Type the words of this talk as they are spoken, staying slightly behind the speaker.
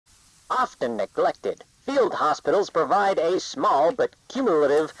Often neglected, field hospitals provide a small but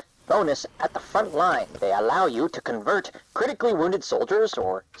cumulative bonus at the front line. They allow you to convert critically wounded soldiers,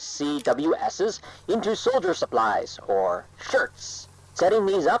 or CWSs, into soldier supplies, or shirts. Setting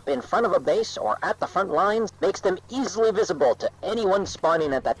these up in front of a base or at the front lines makes them easily visible to anyone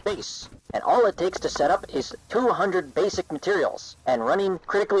spawning at that base. And all it takes to set up is 200 basic materials, and running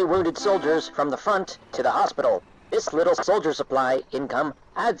critically wounded soldiers from the front to the hospital. This little soldier supply income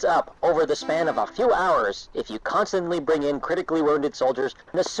adds up over the span of a few hours if you constantly bring in critically wounded soldiers.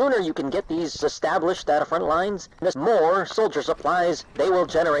 And the sooner you can get these established at the front lines, the more soldier supplies they will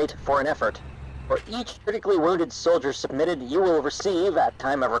generate for an effort. For each critically wounded soldier submitted, you will receive, at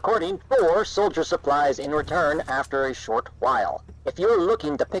time of recording, 4 soldier supplies in return after a short while. If you're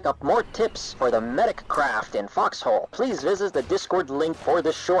looking to pick up more tips for the medic craft in Foxhole, please visit the Discord link for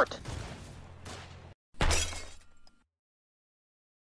this short.